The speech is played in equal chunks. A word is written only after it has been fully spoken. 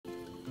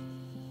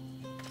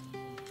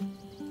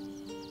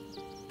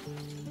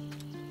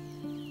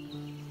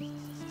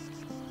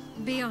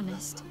be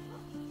honest,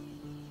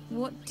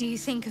 what do you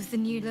think of the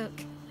new look?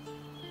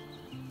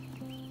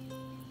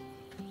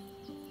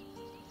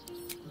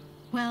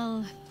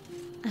 Well,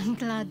 I'm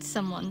glad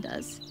someone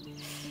does.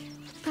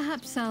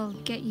 Perhaps I'll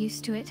get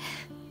used to it.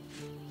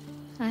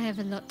 I have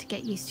a lot to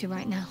get used to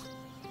right now.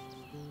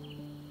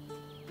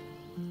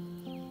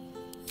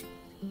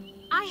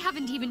 I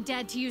haven't even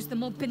dared to use the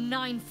more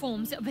benign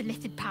forms of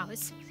illithid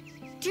powers.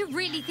 Do you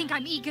really think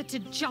I'm eager to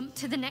jump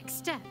to the next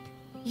step?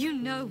 You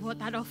know what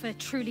that offer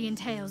truly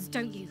entails,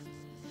 don't you?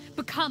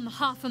 Become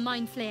half a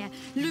Mind Flayer,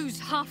 lose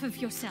half of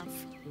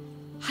yourself.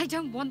 I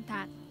don't want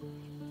that.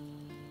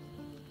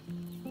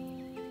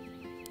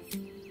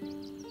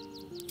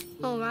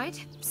 All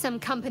right, some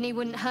company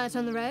wouldn't hurt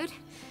on the road,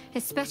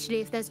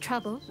 especially if there's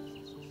trouble.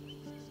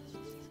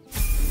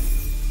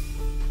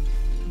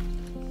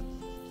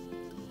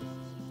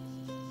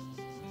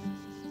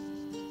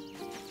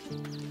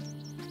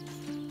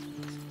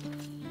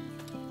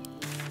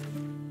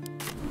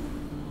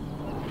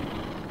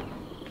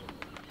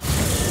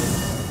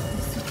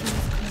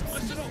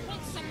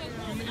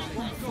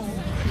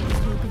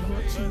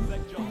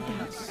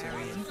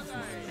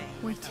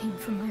 Waiting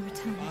for my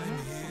return.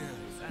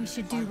 We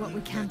should do what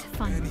we can to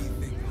find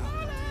them.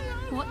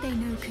 What they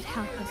know could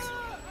help us.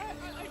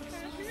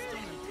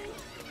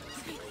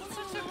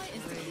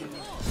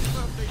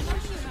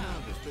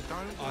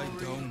 I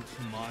don't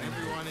mind.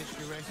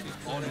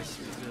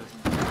 Honestly.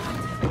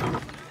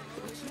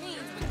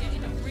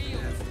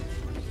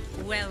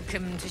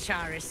 Welcome to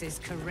Charis's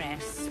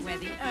Caress, where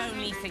the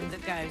only thing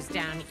that goes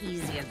down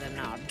easier than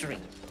our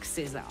drinks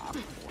is our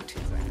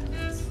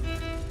courtesans.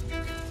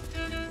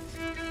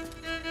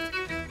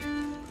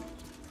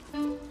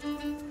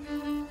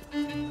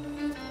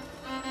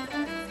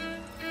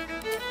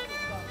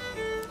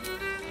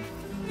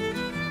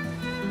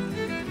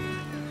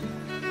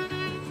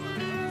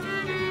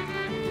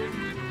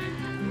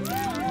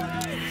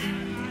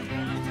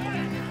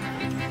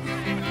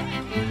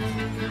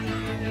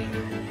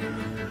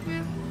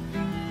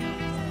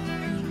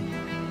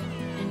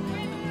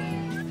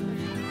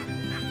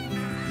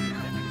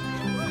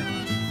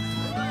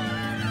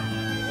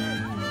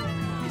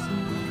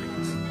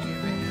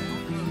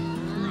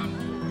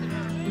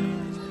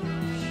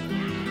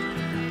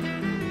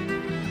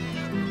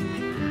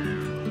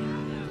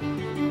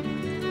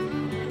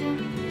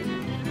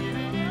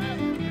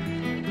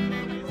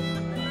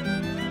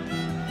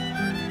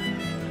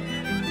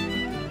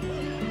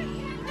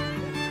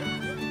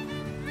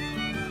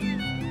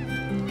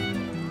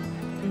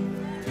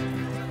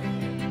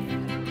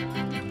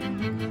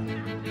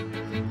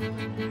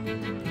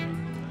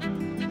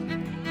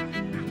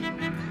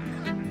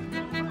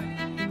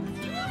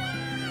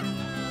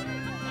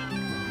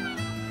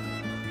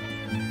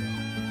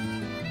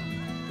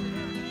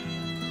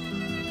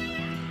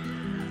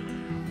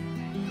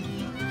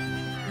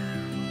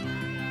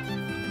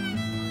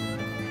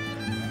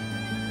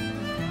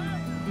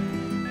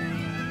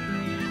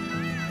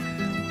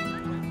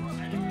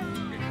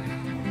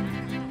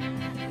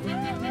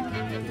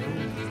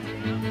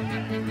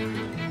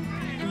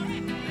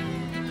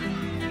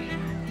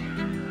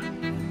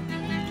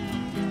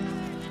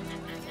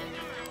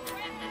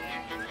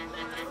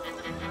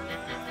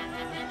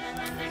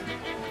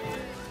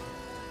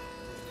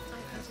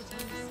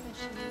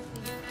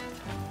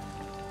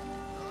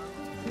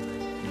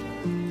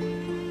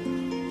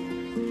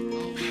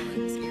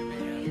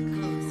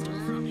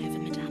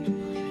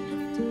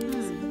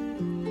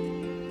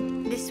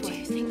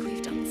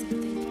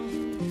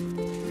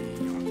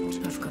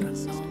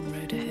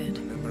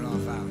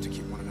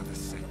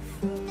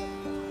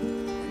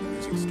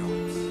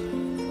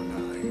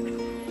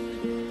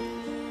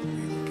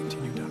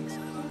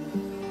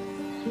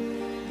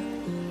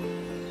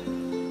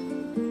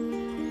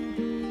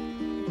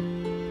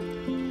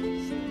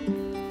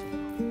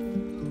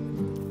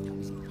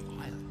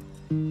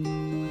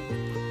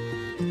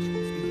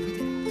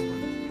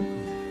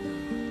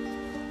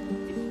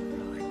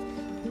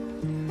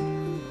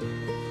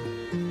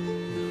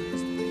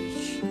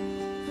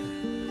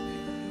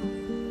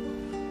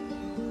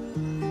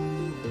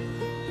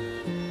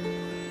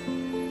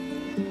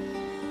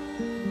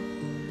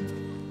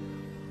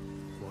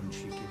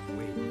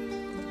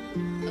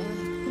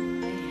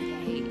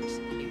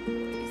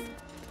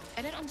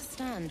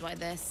 Why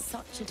there's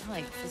such a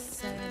type for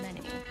so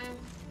many.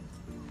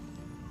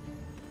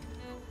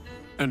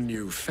 A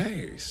new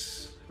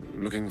face?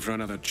 Looking for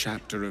another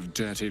chapter of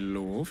dirty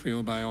lore for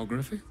your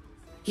biography?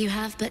 You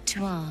have but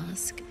to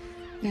ask,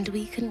 and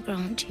we can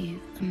grant you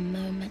a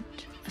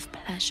moment of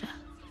pleasure.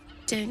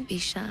 Don't be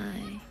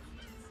shy.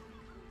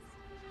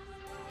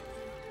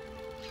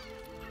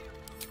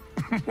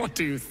 What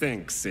do you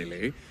think,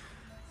 silly?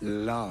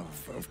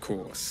 Love, of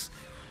course.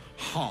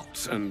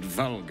 Hot and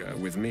vulgar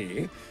with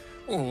me.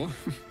 Or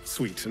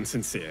sweet and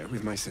sincere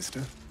with my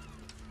sister.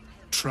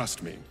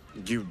 Trust me,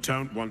 you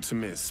don't want to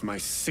miss my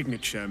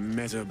signature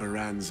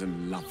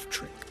Mesobaranzan love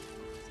trick.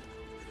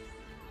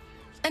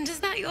 And is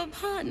that your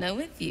partner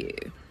with you?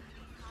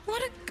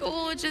 What a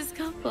gorgeous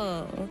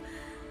couple.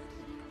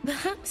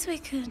 Perhaps we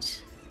could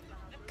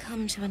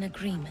come to an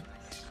agreement?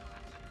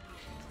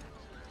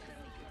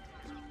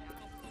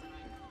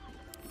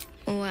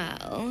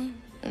 Well,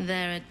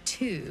 there are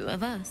two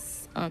of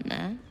us, aren't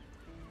there?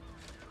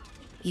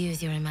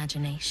 Use your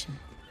imagination.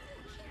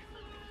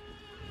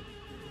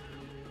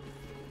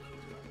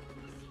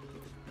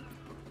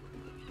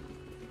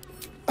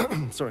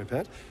 Sorry,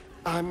 Pet.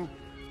 I'm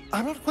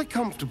not quite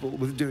comfortable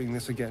with doing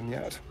this again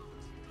yet.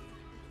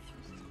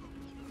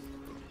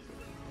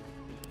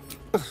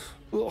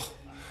 Ugh,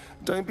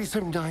 don't be so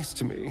nice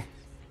to me.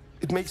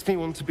 It makes me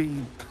want to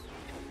be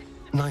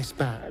nice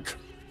back.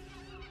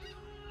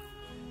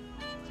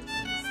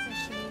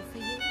 Especially for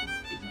you.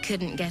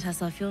 Couldn't get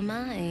us off your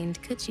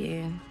mind, could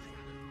you?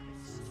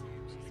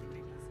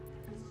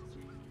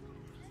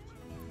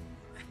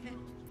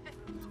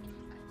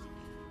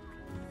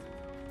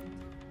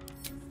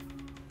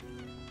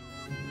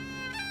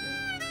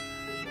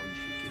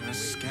 A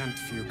scant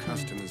few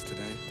customers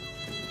today.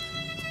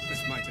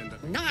 This might end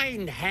up...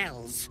 9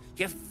 hells!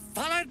 You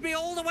followed me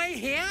all the way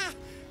here?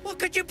 What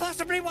could you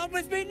possibly want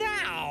with me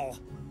now?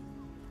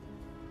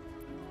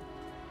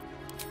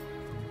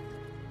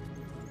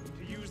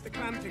 To use the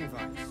clamping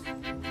vice.